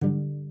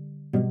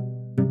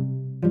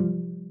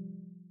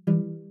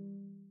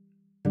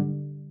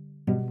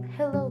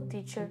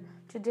teacher.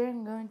 Today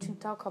I'm going to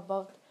talk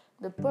about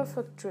the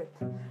perfect trip.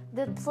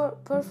 That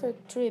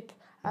perfect trip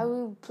I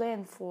will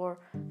plan for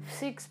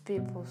 6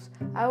 people.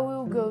 I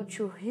will go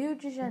to Rio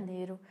de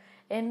Janeiro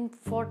and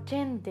for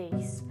 10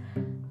 days.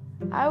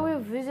 I will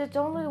visit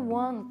only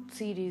one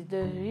city,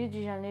 the Rio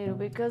de Janeiro,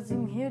 because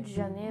in Rio de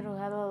Janeiro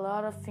I have a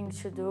lot of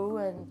things to do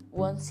and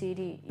one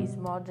city is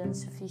more than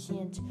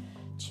sufficient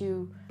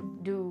to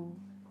do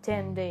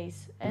 10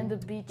 days and the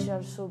beaches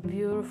are so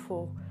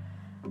beautiful.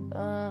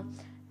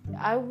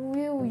 I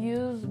will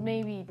use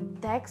maybe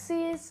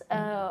taxis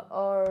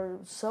or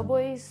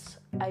subways,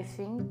 I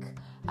think.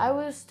 I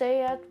will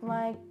stay at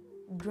my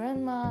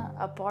grandma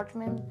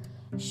apartment.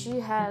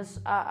 She has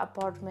an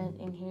apartment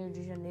in Rio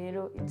de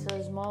Janeiro. It's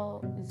a small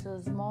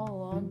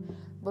one,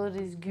 but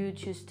it's good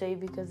to stay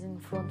because in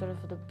front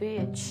of the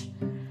beach.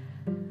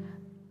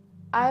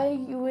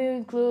 I will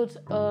include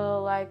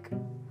like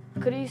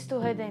Cristo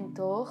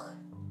Redentor.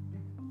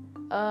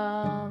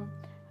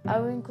 I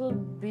will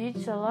include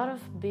beach, a lot of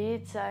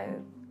beach,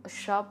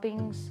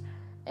 shoppings,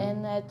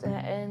 and a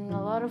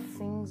lot of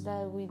things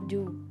that we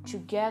do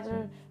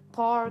together.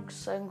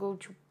 Parks and go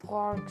to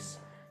parks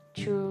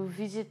to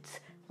visit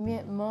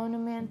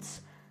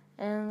monuments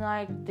and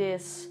like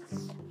this.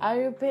 I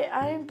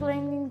am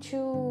planning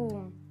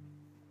to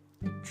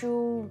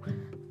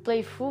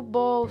play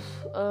football.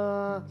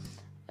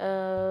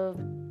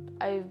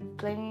 I'm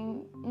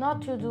planning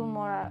not to do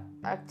more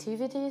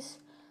activities.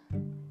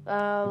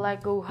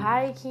 Like go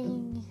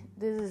hiking,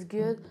 this is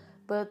good,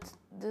 but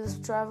this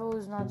travel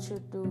is not to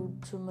do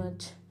too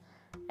much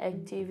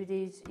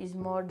activities. Is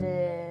more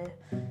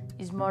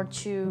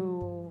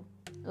to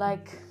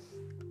like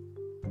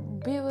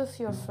be with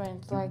your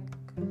friends, like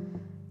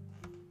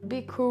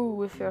be cool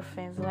with your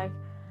friends. Like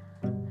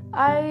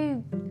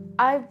I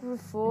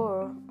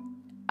prefer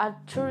a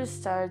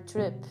tourist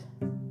trip.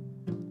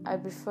 I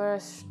prefer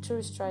a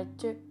tourist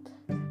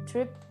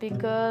trip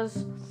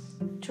because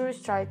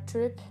tourist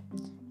trip,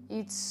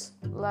 it's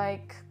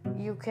like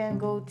you can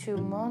go to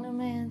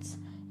monuments,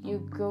 you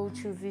go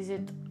to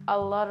visit a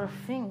lot of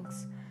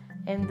things,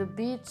 and the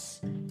beach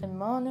and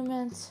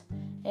monuments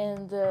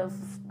and the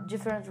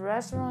different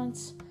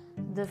restaurants,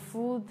 the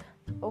food.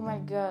 Oh my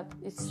God,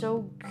 it's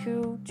so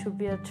cool to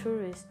be a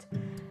tourist.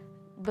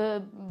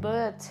 But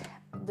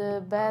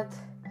the bad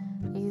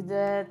is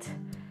that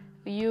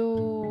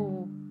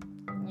you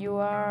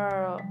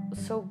are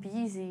so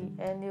busy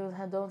and you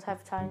don't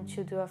have time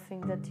to do a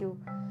thing that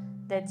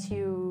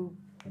you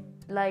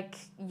like.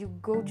 You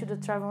go to the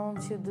travel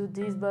to do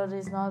this, but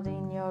it's not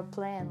in your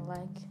plan.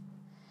 Like,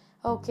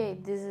 okay,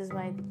 this is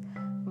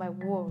my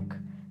work.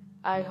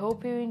 I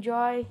hope you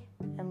enjoy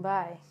and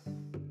bye.